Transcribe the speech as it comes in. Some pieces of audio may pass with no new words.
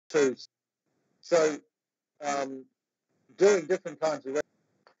to. So doing different kinds of.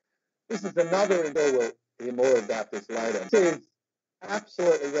 This is another, and we'll hear more about this later. This is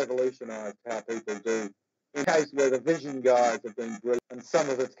absolutely revolutionised how people do. In case where the vision guys have been brilliant, and some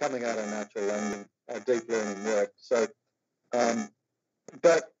of it's coming out of natural language, deep learning work. So,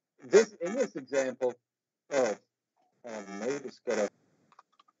 but this in this example, me, just got to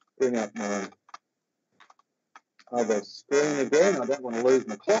bring up my other screen again. I don't want to lose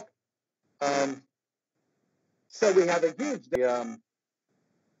my clock. So we have a huge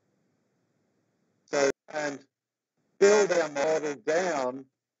and build our model down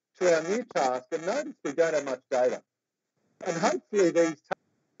to our new task. And notice we don't have much data. And hopefully these,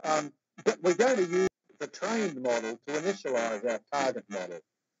 but we're going to use the trained model to initialize our target model.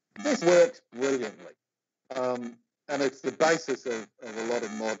 This works brilliantly. And it's the basis of a lot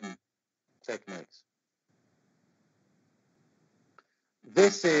of modern techniques.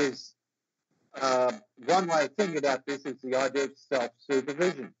 This is one way of thinking about this is the idea of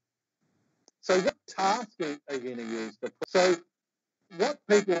self-supervision. So what task are you going to use? So what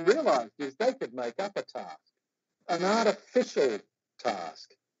people realized is they could make up a task, an artificial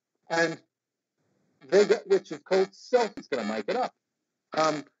task, and which is called self. It's going to make it up.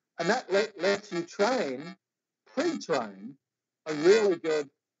 And that lets you pre-train a really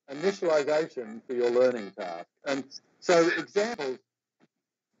good initialization for your learning task. And so examples,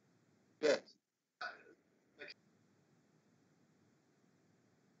 yes.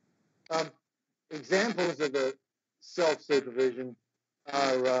 Examples of the self-supervision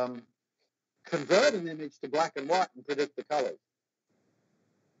are convert an image to black and white and predict the colors.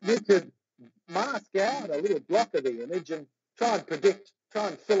 You could mask out a little block of the image and try and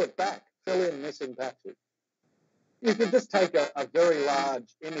fill in missing patches. You could just take a very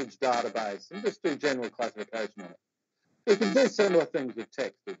large image database and just do general classification on it. You can do similar things with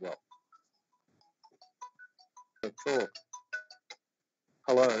text as well. Talk.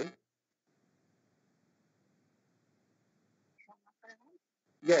 Hello?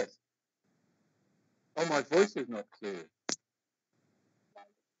 Yes. Oh, my voice is not clear.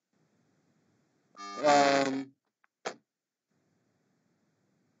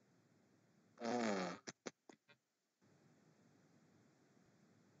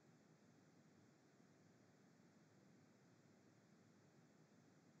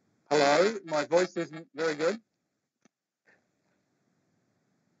 Hello, my voice isn't very good.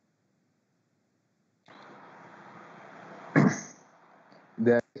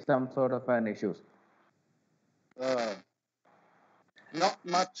 There is some sort of an issue. Not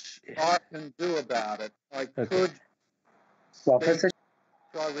much I can do about it. I could Professor,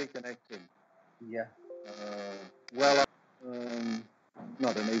 try reconnecting. Yeah. Well,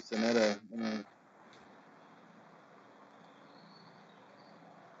 not an Ethernet.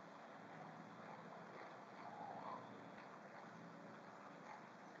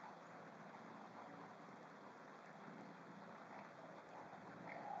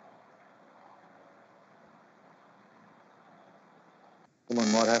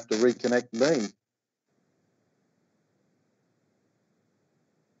 Someone might have to reconnect me.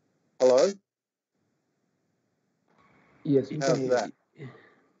 Hello? Yes, How's that?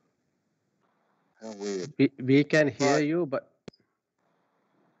 How weird. we can hear you, but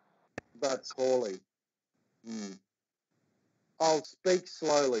poorly. I'll speak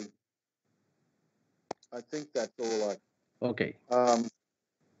slowly. I think that's all okay.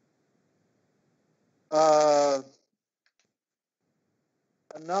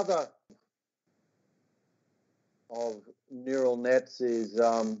 Another of neural nets is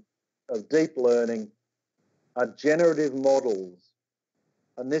of deep learning are generative models.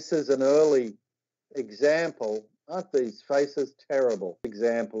 And this is an early example. Aren't these faces terrible?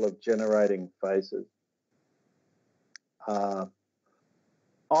 Example of generating faces. I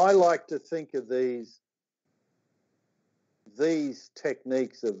like to think of these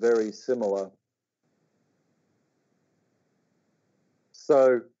techniques are very similar.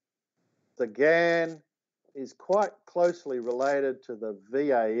 So the GAN is quite closely related to the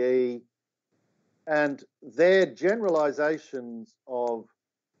VAE, and they're generalizations of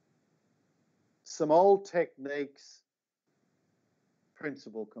some old techniques,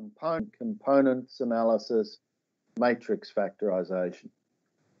 principal components analysis, matrix factorization.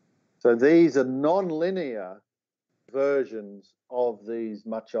 So these are nonlinear versions of these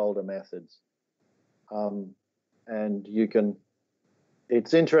much older methods. And you can,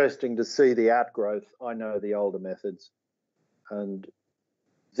 it's interesting to see the outgrowth. I know the older methods, and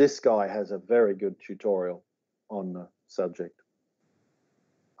this guy has a very good tutorial on the subject.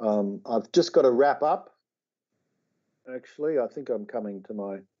 I've just got to wrap up. Actually, I think I'm coming to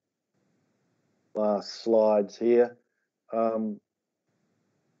my last slides here.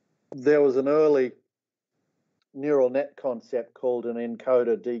 There was an early neural net concept called an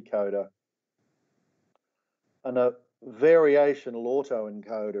encoder-decoder, and a variational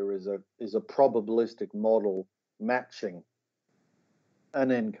autoencoder is a probabilistic model matching an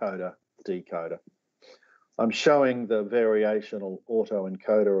encoder-decoder. I'm showing the variational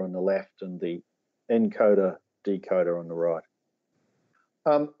autoencoder on the left and the encoder-decoder on the right.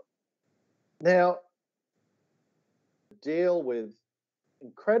 Now, deal with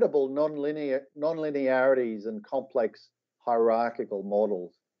incredible nonlinearities and complex hierarchical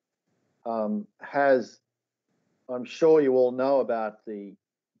models I'm sure you all know about the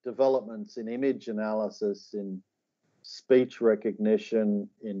developments in image analysis, in speech recognition,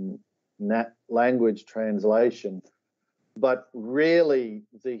 in language translation, but really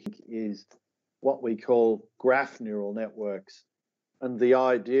is what we call graph neural networks. And the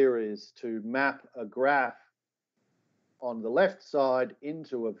idea is to map a graph on the left side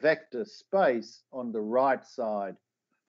into a vector space on the right side